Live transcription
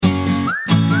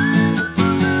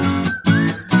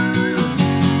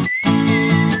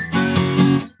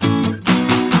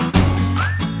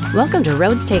Welcome to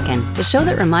Roads Taken, the show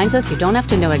that reminds us you don't have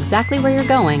to know exactly where you're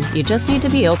going, you just need to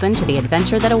be open to the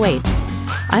adventure that awaits.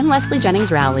 I'm Leslie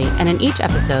Jennings Rowley, and in each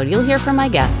episode you'll hear from my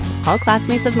guests, all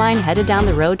classmates of mine headed down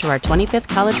the road to our 25th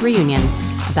college reunion,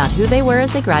 about who they were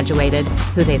as they graduated,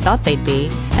 who they thought they'd be,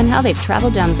 and how they've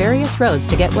traveled down various roads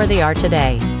to get where they are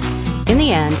today. In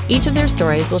the end, each of their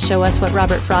stories will show us what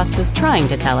Robert Frost was trying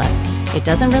to tell us. It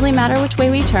doesn't really matter which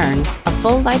way we turn, a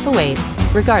full life awaits,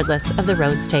 regardless of the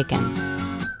roads taken.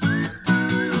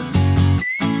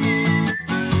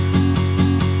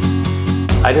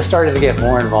 I just started to get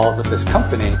more involved with this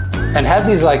company and had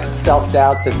these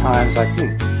self-doubts at times, a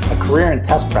career in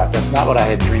test prep. That's not what I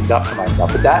had dreamed up for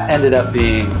myself. But that ended up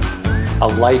being a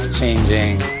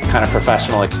life-changing kind of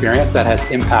professional experience that has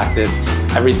impacted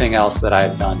everything else that I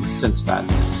have done since then.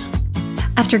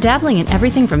 After dabbling in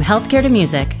everything from healthcare to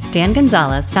music, Dan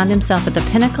Gonzalez found himself at the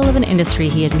pinnacle of an industry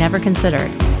he had never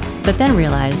considered, but then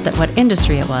realized that what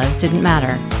industry it was didn't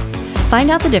matter. Find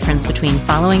out the difference between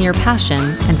following your passion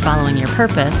and following your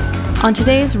purpose on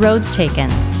today's Roads Taken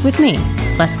with me,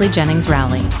 Leslie Jennings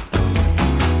Rowley.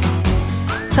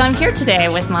 So I'm here today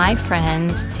with my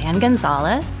friend Dan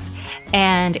Gonzalez,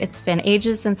 and it's been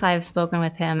ages since I've spoken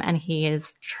with him, and he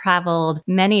has traveled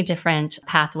many different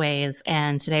pathways,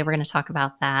 and today we're going to talk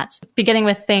about that, beginning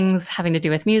with things having to do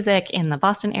with music in the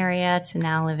Boston area to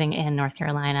now living in North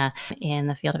Carolina in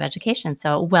the field of education.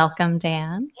 So welcome,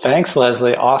 Dan. Thanks,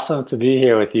 Leslie. Awesome to be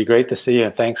here with you. Great to see you,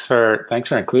 and thanks for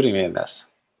including me in this.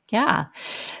 Yeah.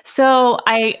 So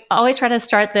I always try to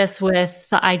start this with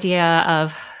the idea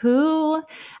of who,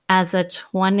 as a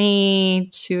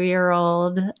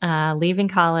 22-year-old leaving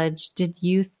college, did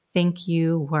you think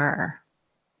you were?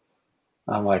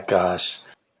 Oh my gosh.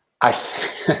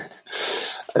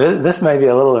 This may be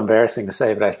a little embarrassing to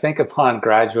say, but I think upon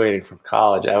graduating from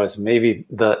college, I was maybe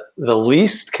the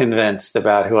least convinced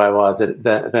about who I was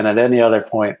than at any other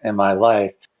point in my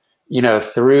life. You know,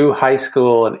 through high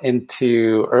school and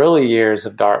into early years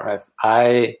of Dartmouth,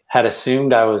 I had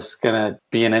assumed I was going to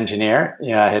be an engineer.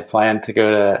 You know, I had planned to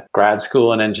go to grad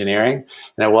school in engineering.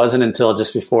 And it wasn't until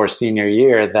just before senior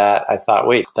year that I thought,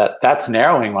 wait, that's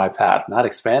narrowing my path, not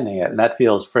expanding it. And that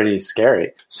feels pretty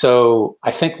scary. So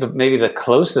I think maybe the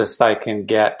closest I can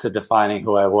get to defining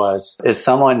who I was is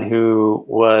someone who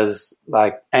was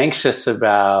anxious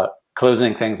about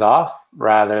closing things off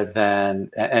rather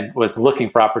than, and was looking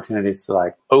for opportunities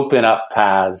to open up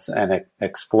paths and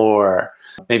explore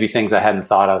maybe things I hadn't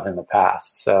thought of in the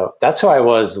past. So that's who I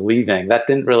was leaving. That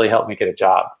didn't really help me get a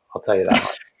job. I'll tell you that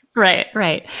much.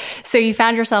 Right. So you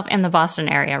found yourself in the Boston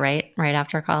area, right? Right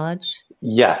after college?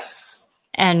 Yes.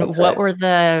 And what were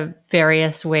the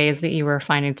various ways that you were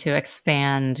finding to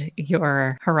expand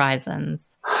your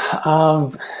horizons?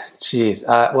 Well,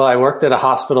 I worked at a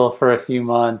hospital for a few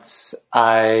months.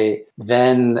 I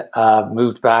then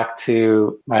moved back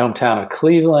to my hometown of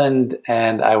Cleveland,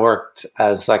 and I worked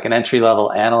as an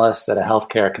entry-level analyst at a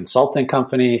healthcare consulting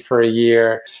company for a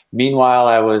year. Meanwhile,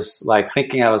 I was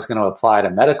thinking I was going to apply to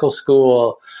medical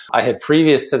school. I had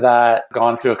previous to that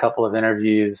gone through a couple of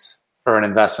interviews for an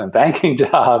investment banking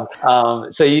job.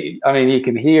 So you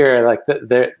can hear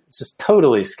they're just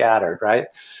totally scattered, right?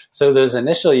 So those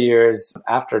initial years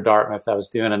after Dartmouth, I was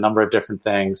doing a number of different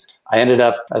things. I ended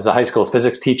up as a high school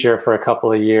physics teacher for a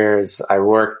couple of years. I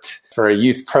worked for a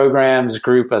youth programs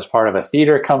group as part of a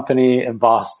theater company in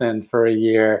Boston for a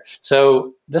year.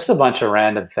 So just a bunch of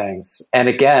random things. And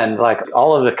again,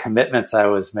 all of the commitments I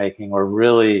was making were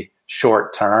really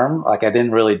short term. I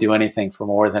didn't really do anything for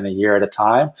more than a year at a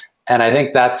time. And I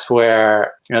think that's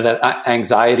where, that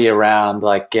anxiety around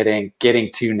getting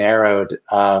too narrowed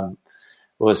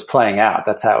was playing out.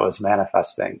 That's how it was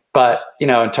manifesting. But,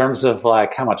 in terms of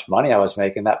how much money I was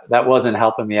making, that wasn't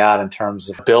helping me out in terms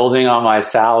of building on my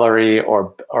salary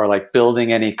or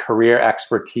building any career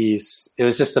expertise. It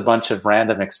was just a bunch of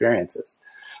random experiences.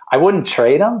 I wouldn't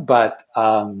trade them, but,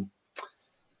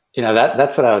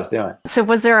 that's what I was doing. So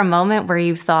was there a moment where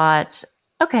you thought,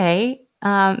 okay,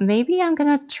 maybe I'm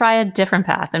going to try a different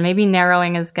path and maybe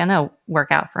narrowing is going to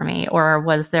work out for me? Or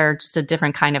was there just a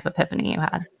different kind of epiphany you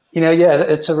had? Yeah,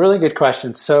 it's a really good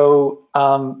question. So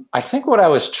I think what I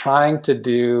was trying to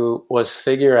do was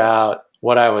figure out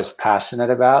what I was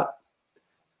passionate about.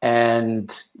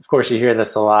 And of course, you hear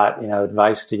this a lot,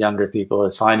 advice to younger people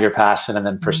is find your passion and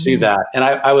then pursue that. And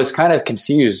I was kind of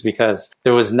confused because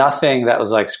there was nothing that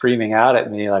was screaming out at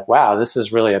me wow, this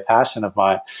is really a passion of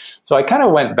mine. So So I kind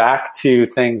of went back to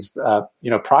things,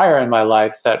 prior in my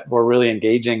life that were really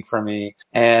engaging for me.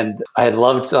 And I had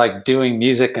loved like doing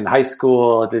music in high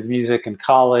school, I did music in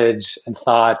college, and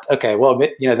thought, okay, well,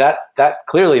 that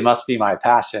clearly must be my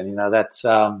passion. That's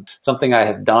something I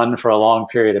have done for a long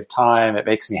period of time. It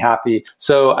makes me happy.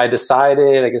 So I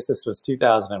decided, I guess this was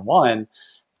 2001,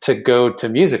 to go to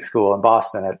music school in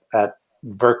Boston at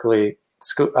Berklee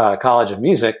College of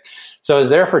Music. So I was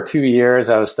there for 2 years.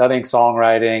 I was studying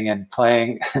songwriting and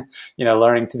playing,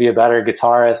 learning to be a better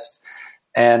guitarist,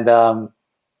 and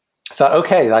thought,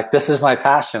 okay, like this is my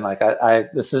passion. Like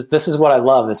this is what I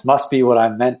love. This must be what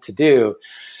I'm meant to do.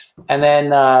 And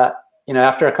then,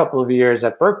 after a couple of years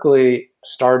at Berklee,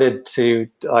 started to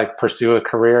like pursue a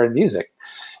career in music.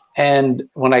 And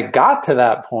when I got to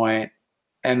that point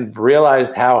and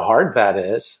realized how hard that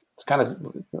is, it's kind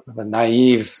of a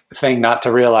naive thing not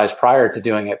to realize prior to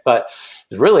doing it, but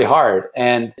it's really hard.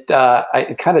 And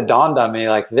it kind of dawned on me,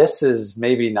 like, this is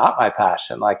maybe not my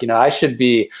passion. Like, I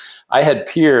had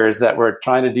peers that were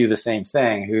trying to do the same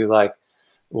thing, who like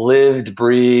lived,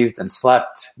 breathed, and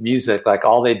slept music. Like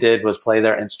all they did was play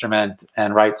their instrument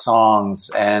and write songs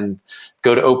and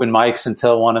go to open mics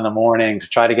until 1 a.m. to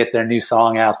try to get their new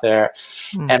song out there.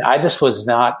 And I just was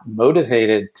not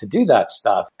motivated to do that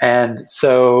stuff. And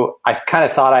so I kind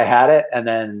of thought I had it, and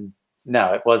then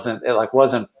no, it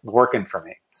wasn't working for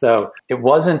me. So it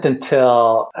wasn't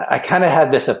until I kind of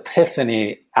had this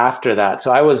epiphany after that.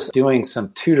 So I was doing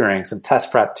some tutoring, some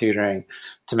test prep tutoring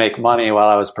to make money while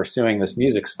I was pursuing this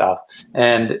music stuff.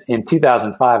 And in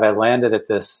 2005, I landed at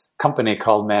this company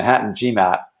called Manhattan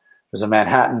GMAT. It was a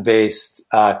Manhattan-based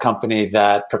company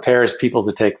that prepares people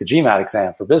to take the GMAT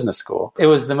exam for business school. It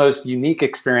was the most unique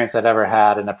experience I'd ever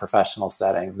had in a professional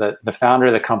setting. The founder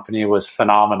of the company was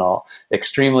phenomenal,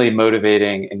 extremely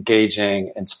motivating,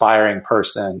 engaging, inspiring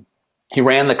person. He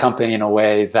ran the company in a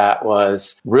way that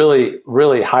was really,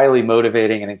 really highly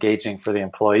motivating and engaging for the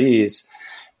employees.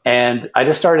 And I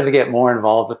just started to get more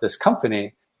involved with this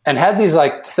company and had these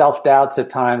like self-doubts at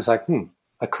times, like,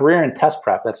 a career in test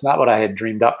prep, that's not what I had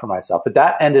dreamed up for myself. But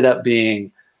that ended up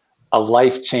being a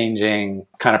life-changing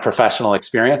kind of professional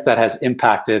experience that has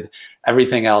impacted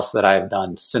everything else that I've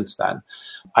done since then.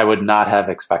 I would not have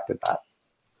expected that.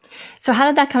 So how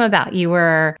did that come about? You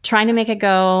were trying to make a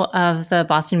go of the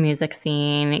Boston music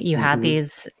scene. You had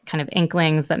these kind of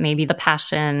inklings that maybe the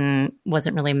passion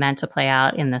wasn't really meant to play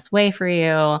out in this way for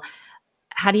you.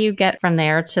 How do you get from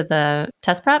there to the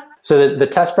test prep? So the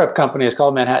test prep company is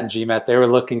called Manhattan GMAT. They were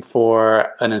looking for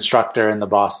an instructor in the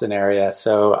Boston area.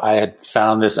 So I had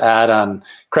found this ad on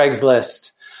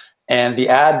Craigslist, and the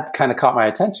ad kind of caught my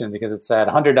attention because it said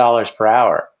 $100 per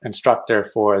hour instructor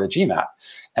for the GMAT.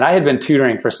 And I had been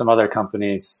tutoring for some other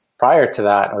companies prior to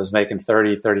that. I was making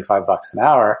 $35 an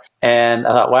hour. And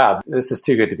I thought, wow, this is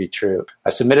too good to be true. I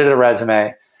submitted a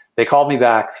resume. They called me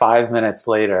back 5 minutes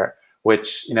later,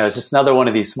 which, is just another one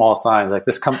of these small signs. Like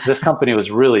this company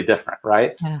was really different,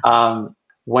 right? Yeah.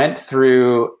 Went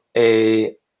through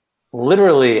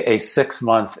literally a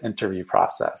 6-month interview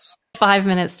process. 5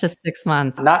 minutes to 6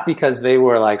 months. Not because they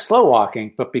were like slow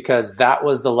walking, but because that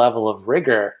was the level of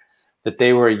rigor that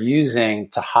they were using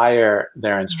to hire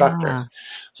their instructors.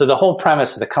 So the whole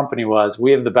premise of the company was,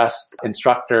 we have the best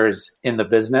instructors in the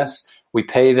business. We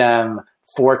pay them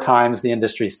 4 times the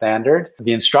industry standard.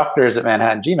 The instructors at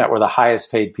Manhattan GMAT were the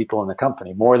highest paid people in the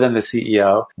company, more than the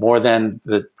CEO, more than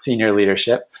the senior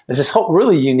leadership. There's this whole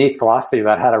really unique philosophy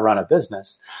about how to run a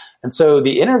business. And so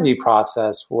the interview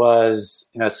process was,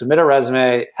 submit a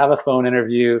resume, have a phone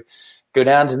interview, go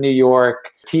down to New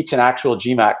York, teach an actual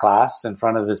GMAT class in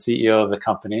front of the CEO of the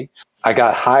company. I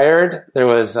got hired. There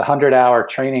was a 100-hour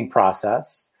training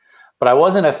process, but I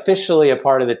wasn't officially a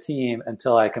part of the team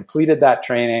until I completed that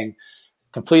training,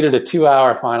 completed a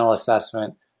 2-hour final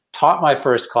assessment, taught my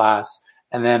first class,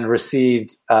 and then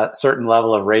received a certain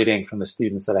level of rating from the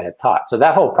students that I had taught. So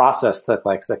that whole process took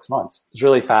like 6 months. It was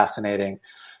really fascinating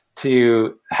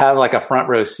to have like a front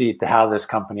row seat to how this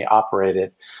company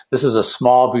operated. This was a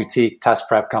small boutique test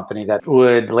prep company that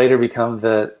would later become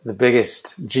the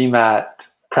biggest GMAT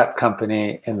prep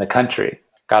company in the country.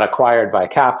 Got acquired by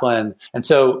Kaplan. And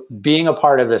so being a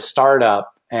part of this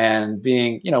startup and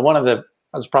being,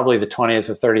 I was probably the 20th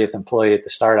or 30th employee at the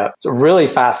startup. It's a really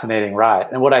fascinating ride.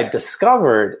 And what I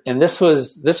discovered, and this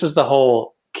was the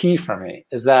whole key for me,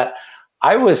 is that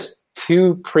I was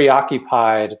too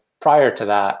preoccupied prior to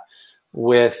that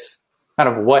with kind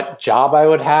of what job I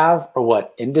would have or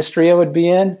what industry I would be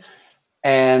in,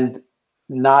 and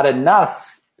not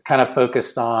enough kind of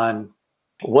focused on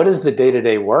what is the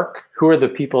day-to-day work? Who are the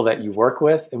people that you work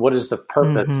with? And what is the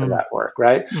purpose of that work,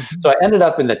 right? So I ended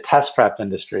up in the test prep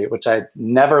industry, which I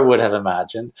never would have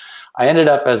imagined. I ended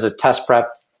up as a test prep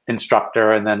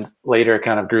instructor and then later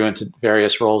kind of grew into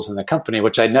various roles in the company,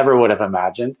 which I never would have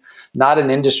imagined. Not an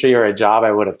industry or a job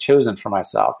I would have chosen for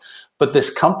myself. But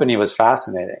this company was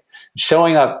fascinating.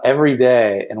 Showing up every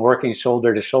day and working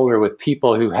shoulder to shoulder with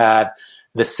people who had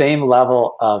the same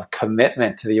level of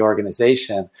commitment to the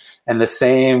organization and the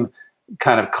same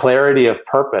kind of clarity of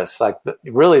purpose. Like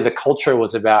really the culture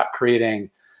was about creating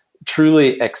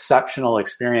truly exceptional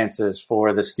experiences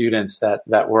for the students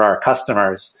that were our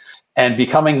customers and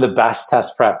becoming the best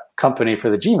test prep company for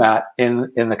the GMAT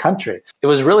in the country. It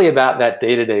was really about that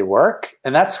day-to-day work.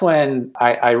 And that's when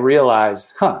I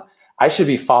realized, I should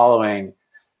be following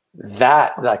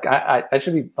that. Like I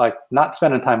should be like not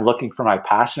spending time looking for my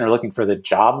passion or looking for the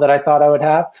job that I thought I would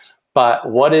have, but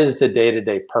what is the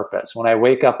day-to-day purpose? When I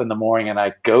wake up in the morning and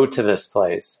I go to this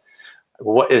place,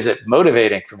 what is it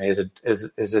motivating for me? Is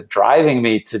it driving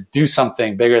me to do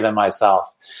something bigger than myself?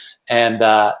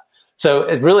 And so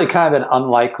it's really kind of an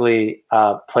unlikely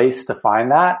place to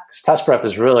find that, because test prep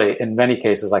is really, in many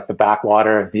cases, like the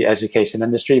backwater of the education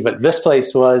industry. But this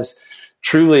place was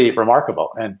truly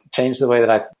remarkable and changed the way that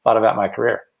I thought about my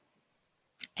career.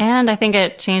 And I think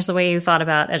it changed the way you thought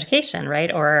about education,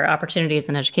 right? Or opportunities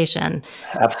in education.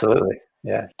 Absolutely.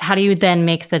 Yeah. How do you then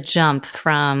make the jump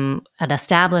from an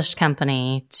established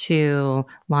company to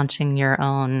launching your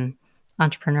own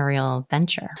entrepreneurial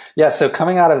venture? Yeah. So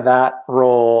coming out of that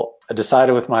role, I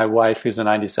decided with my wife, who's a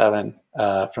 97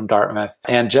 from Dartmouth,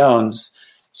 Ann Jones,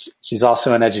 she's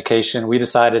also in education. We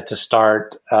decided to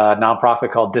start a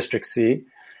nonprofit called District C.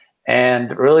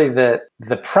 And really the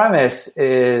premise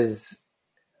is,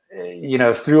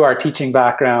 through our teaching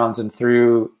backgrounds and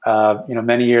through,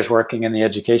 many years working in the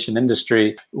education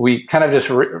industry, we kind of just,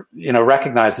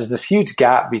 recognize there's this huge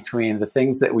gap between the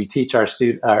things that we teach our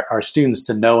students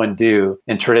to know and do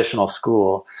in traditional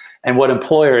school and what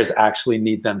employers actually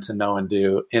need them to know and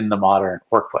do in the modern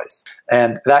workplace.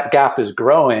 And that gap is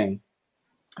growing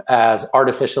as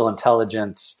artificial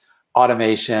intelligence,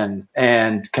 automation,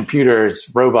 and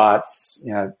computers, robots,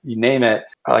 you name it,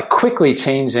 are like quickly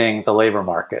changing the labor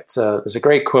market. So there's a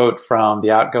great quote from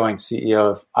the outgoing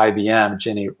CEO of IBM,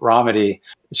 Ginny Rometty.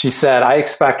 She said, "I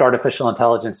expect artificial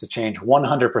intelligence to change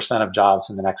 100% of jobs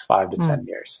in the next 5 to 10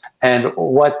 years." And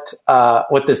what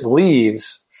this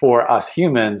leaves for us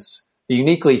humans, the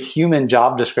uniquely human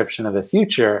job description of the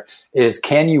future is,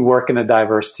 can you work in a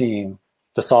diverse team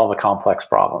to solve a complex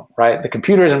problem, right? The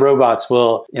computers and robots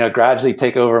will, gradually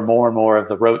take over more and more of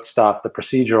the rote stuff, the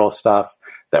procedural stuff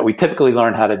that we typically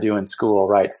learn how to do in school,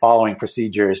 right? Following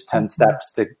procedures, 10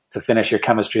 steps to finish your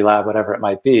chemistry lab, whatever it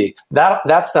might be.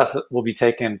 That stuff will be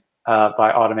taken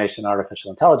by automation and artificial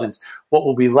intelligence. What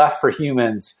will be left for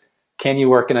humans, can you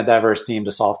work in a diverse team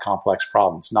to solve complex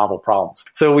problems, novel problems?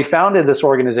 So we founded this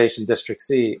organization, District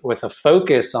C, with a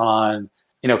focus on,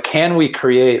 can we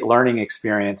create learning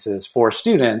experiences for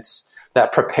students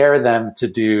that prepare them to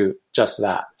do just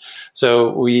that?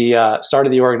 So we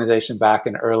started the organization back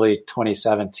in early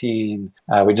 2017.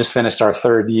 We just finished our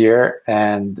third year,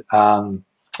 and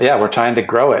we're trying to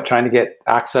grow it, trying to get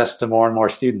access to more and more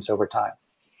students over time.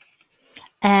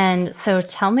 And so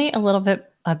tell me a little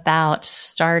bit about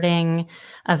starting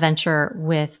a venture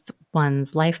with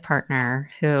one's life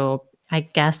partner, who I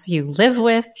guess you live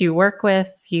with, you work with,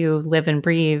 you live and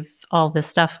breathe all this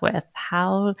stuff with.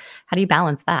 How do you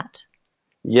balance that?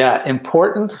 Yeah,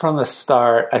 important from the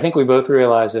start. I think we both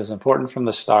realized it was important from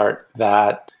the start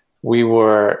that we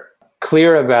were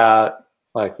clear about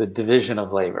like the division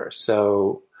of labor.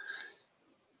 So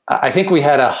I think we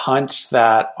had a hunch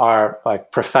that our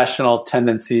like professional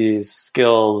tendencies,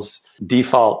 skills,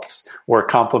 defaults were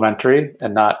complementary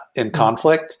and not in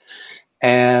conflict.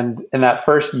 And in that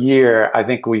first year, I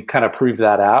think we kind of proved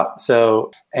that out.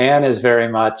 So Anne is very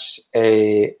much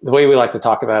the way we like to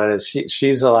talk about it is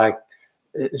she's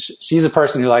a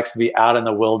person who likes to be out in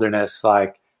the wilderness,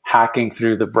 like hacking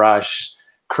through the brush,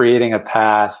 creating a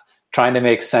path, trying to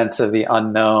make sense of the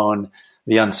unknown,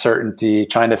 the uncertainty,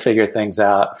 trying to figure things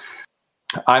out.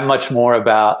 I'm much more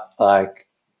about like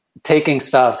taking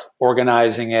stuff,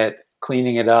 organizing it,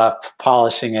 cleaning it up,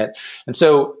 polishing it. And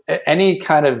so any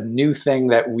kind of new thing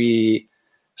that we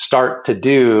start to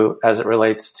do as it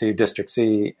relates to District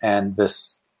C and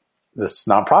this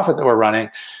nonprofit that we're running,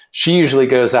 she usually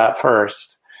goes out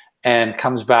first and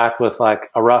comes back with like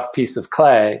a rough piece of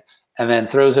clay and then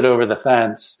throws it over the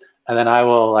fence. And then I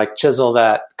will like chisel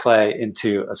that clay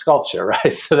into a sculpture,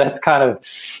 right? So that's kind of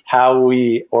how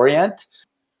we orient.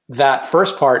 that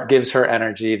first part gives her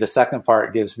energy. The second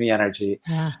part gives me energy.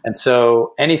 Yeah. And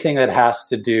so anything that has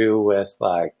to do with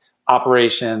like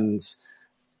operations,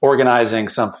 organizing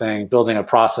something, building a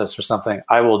process for something,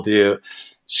 I will do.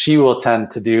 She will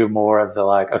tend to do more of the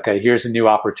like, okay, here's a new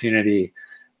opportunity.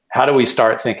 How do we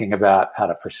start thinking about how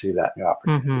to pursue that new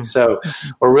opportunity? Mm-hmm. So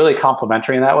we're really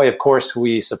complementary in that way. Of course,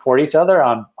 we support each other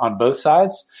on both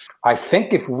sides. I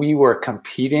think if we were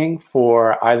competing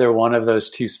for either one of those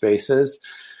two spaces,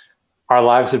 our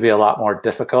lives would be a lot more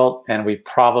difficult, and we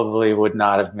probably would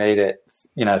not have made it,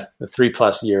 the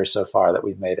 3+ years so far that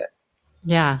we've made it.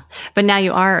 Yeah. But now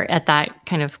you are at that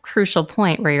kind of crucial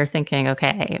point where you're thinking,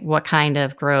 okay, what kind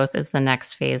of growth is the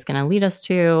next phase going to lead us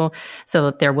to? So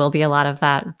there will be a lot of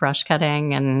that brush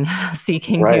cutting and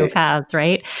seeking new paths,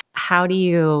 right? How do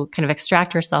you kind of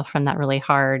extract yourself from that really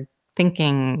hard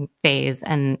thinking phase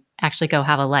and actually go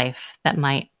have a life that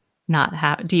might not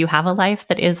have? Do you have a life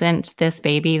that isn't this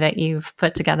baby that you've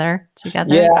put together?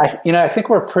 Yeah, I think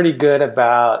we're pretty good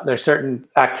about, there's certain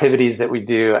activities that we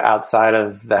do outside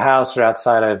of the house or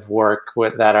outside of work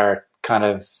that are kind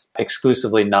of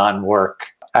exclusively non-work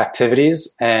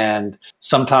activities. And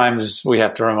sometimes we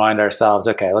have to remind ourselves,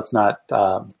 okay, let's not,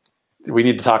 we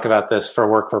need to talk about this for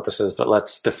work purposes, but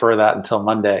let's defer that until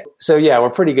Monday. So yeah,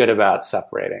 we're pretty good about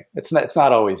separating. It's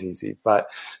not always easy, but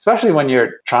especially when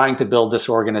you're trying to build this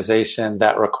organization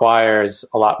that requires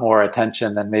a lot more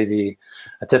attention than maybe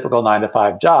a typical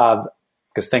 9-to-5 job,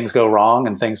 because things go wrong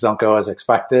and things don't go as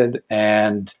expected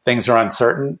and things are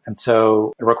uncertain. And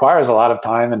so it requires a lot of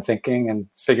time and thinking and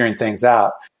figuring things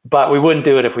out, but we wouldn't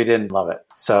do it if we didn't love it.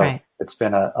 So It's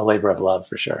been a labor of love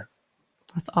for sure.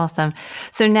 That's awesome.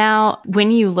 So now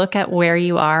when you look at where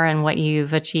you are and what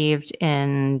you've achieved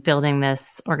in building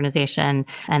this organization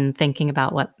and thinking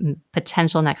about what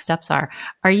potential next steps are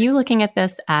you looking at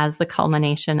this as the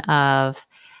culmination of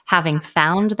having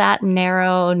found that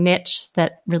narrow niche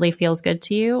that really feels good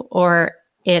to you, or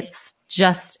it's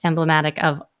just emblematic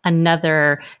of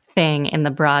another thing in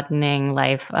the broadening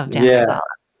life of Dan Gonzalez?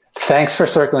 Thanks for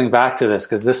circling back to this,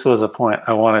 because this was a point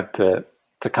I wanted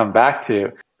to come back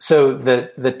to. So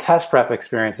the test prep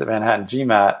experience at Manhattan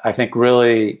GMAT, I think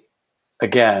really,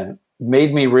 again,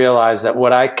 made me realize that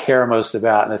what I care most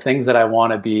about and the things that I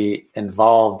want to be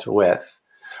involved with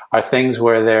are things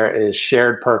where there is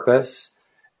shared purpose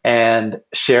and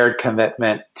shared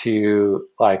commitment to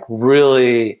like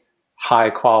really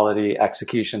high quality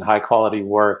execution, high quality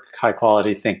work, high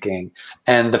quality thinking.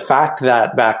 And the fact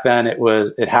that back then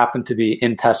it happened to be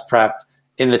in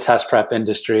the test prep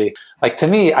industry. Like to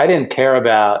me, I didn't care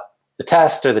about the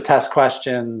test or the test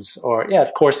questions, or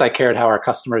of course I cared how our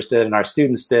customers did and our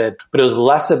students did, but it was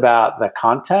less about the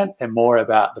content and more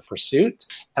about the pursuit.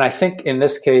 And I think in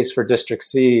this case for District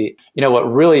C,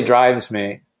 what really drives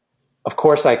me, of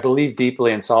course, I believe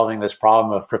deeply in solving this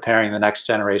problem of preparing the next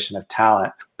generation of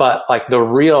talent. But like the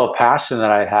real passion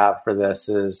that I have for this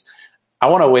is I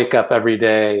want to wake up every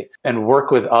day and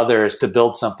work with others to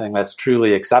build something that's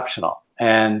truly exceptional.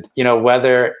 And,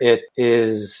 whether it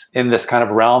is in this kind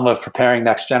of realm of preparing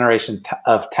next generation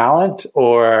of talent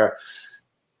or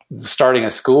starting a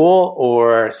school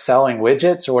or selling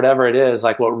widgets or whatever it is,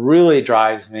 like what really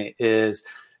drives me is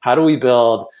how do we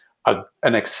build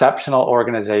an exceptional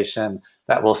organization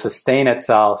that will sustain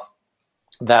itself,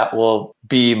 that will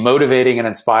be motivating and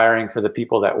inspiring for the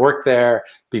people that work there,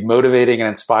 be motivating and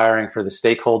inspiring for the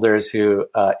stakeholders who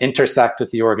intersect with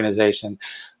the organization.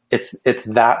 It's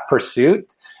that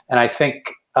pursuit. And I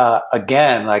think,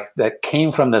 again, like that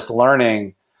came from this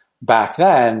learning back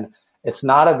then. It's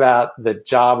not about the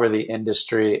job or the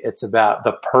industry. It's about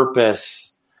the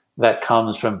purpose that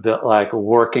comes from like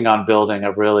working on building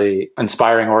a really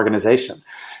inspiring organization.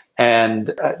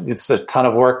 And it's a ton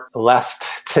of work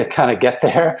left to kind of get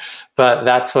there, but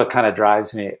that's what kind of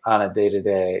drives me on a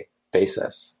day-to-day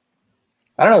basis.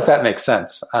 I don't know if that makes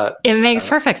sense. It makes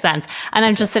perfect sense. And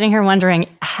I'm just sitting here wondering,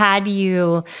 had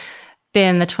you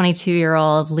been the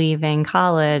 22-year-old leaving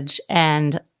college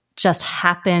and just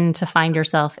happened to find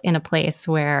yourself in a place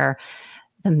where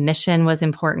the mission was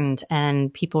important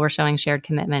and people were showing shared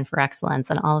commitment for excellence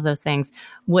and all of those things,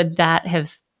 would that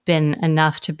have been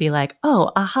enough to be like,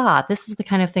 oh, aha, this is the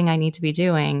kind of thing I need to be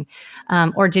doing?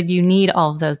 Or did you need all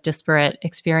of those disparate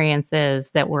experiences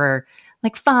that were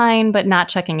like fine, but not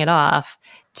checking it off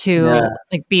to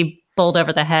like be bowled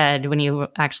over the head when you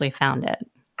actually found it?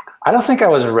 I don't think I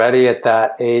was ready at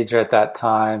that age or at that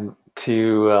time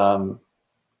to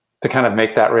kind of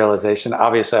make that realization.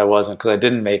 Obviously I wasn't, because I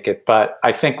didn't make it. But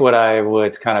I think what I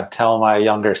would kind of tell my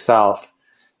younger self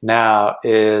now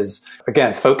is,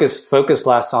 again, focus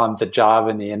less on the job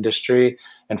in the industry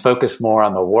and focus more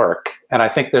on the work. And I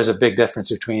think there's a big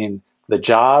difference between the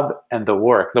job and the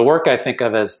work. The work I think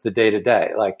of as the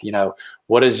day-to-day, like,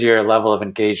 what is your level of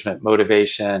engagement,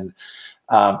 motivation,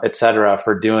 et cetera,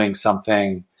 for doing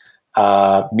something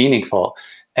meaningful.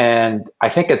 And I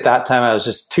think at that time I was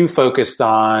just too focused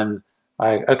on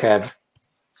like, okay, I've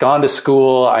gone to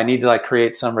school. I need to like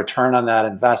create some return on that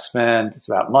investment. It's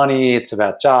about money. It's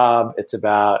about job. It's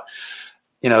about,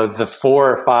 the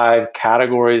 4 or 5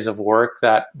 categories of work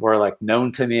that were like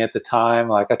known to me at the time.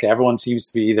 Like, okay, everyone seems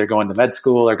to be either going to med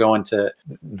school or going to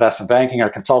investment banking or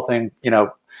consulting,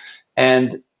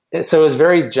 and so it was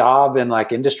very job and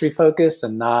like industry focused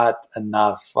and not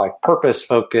enough like purpose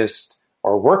focused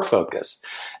or work focused.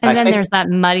 And then there's that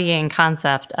muddying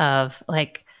concept of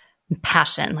like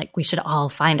passion, like we should all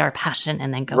find our passion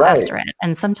and then go after it.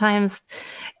 And sometimes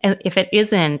if it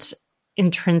isn't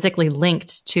intrinsically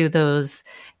linked to those,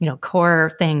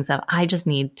 core things of, I just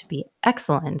need to be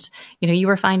excellent. You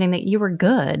were finding that you were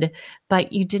good,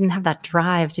 but you didn't have that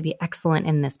drive to be excellent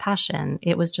in this passion.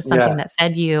 It was just something that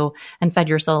fed you and fed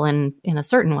your soul in a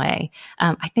certain way.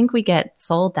 I think we get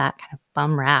sold that kind of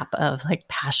bum rap of like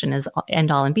passion is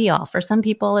end all and be all. For some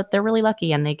people, they're really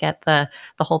lucky and they get the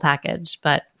whole package.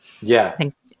 But I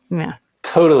think,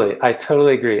 totally. I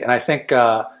totally agree. And I think,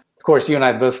 of course, you and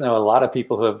I both know a lot of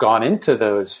people who have gone into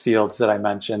those fields that I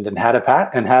mentioned and have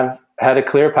had a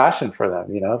clear passion for them.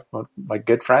 One of my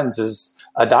good friends is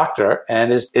a doctor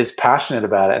and is passionate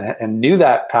about it and knew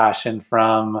that passion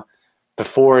from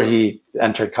before he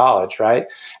entered college, right?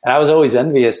 And I was always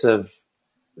envious of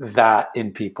that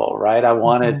in people, right? I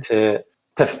wanted to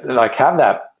like have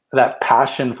that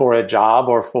passion for a job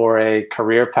or for a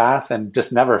career path and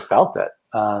just never felt it.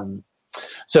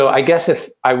 So I guess if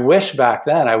I wish back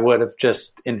then, I would have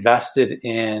just invested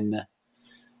in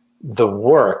the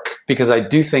work, because I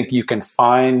do think you can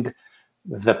find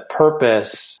the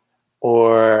purpose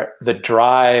or the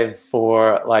drive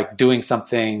for like doing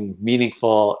something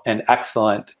meaningful and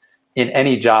excellent in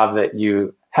any job that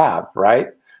you have, right?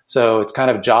 So it's kind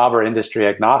of job or industry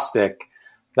agnostic.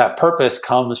 That purpose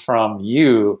comes from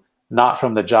you, not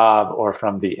from the job or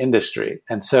from the industry.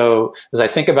 And so as I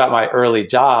think about my early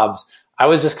jobs, I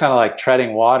was just kind of like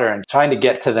treading water and trying to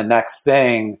get to the next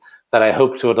thing that I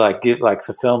hoped would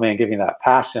fulfill me and give me that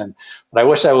passion. But I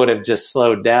wish I would have just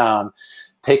slowed down,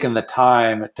 taken the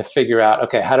time to figure out,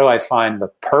 okay, how do I find the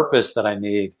purpose that I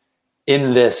need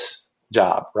in this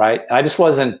job, right? And I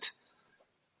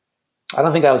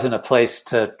don't think I was in a place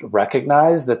to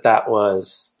recognize that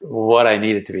was what I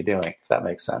needed to be doing, if that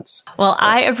makes sense. Well,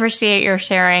 I appreciate your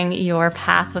sharing your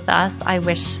path with us. I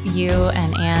wish you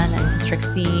and Anne and District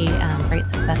C great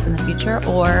success in the future,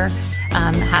 or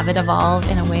have it evolve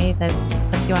in a way that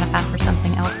puts you on a path for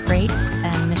something else great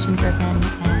and mission-driven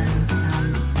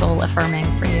and soul-affirming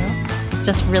for you. It's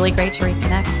just really great to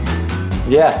reconnect.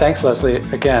 Yeah, thanks, Leslie.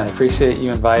 Again, appreciate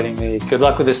you inviting me. Good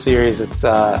luck with this series. It's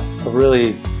a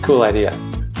really cool idea.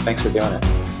 Thanks for doing it.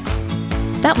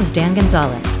 That was Dan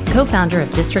Gonzalez, co-founder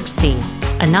of District C,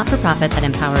 a not-for-profit that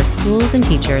empowers schools and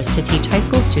teachers to teach high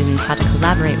school students how to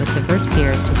collaborate with diverse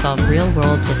peers to solve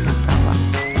real-world business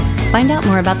problems. Find out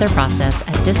more about their process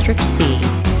at districtc.co.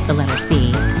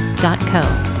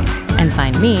 And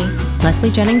find me,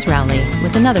 Leslie Jennings Rowley,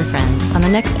 with another friend on the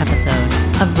next episode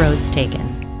of Roads Taken.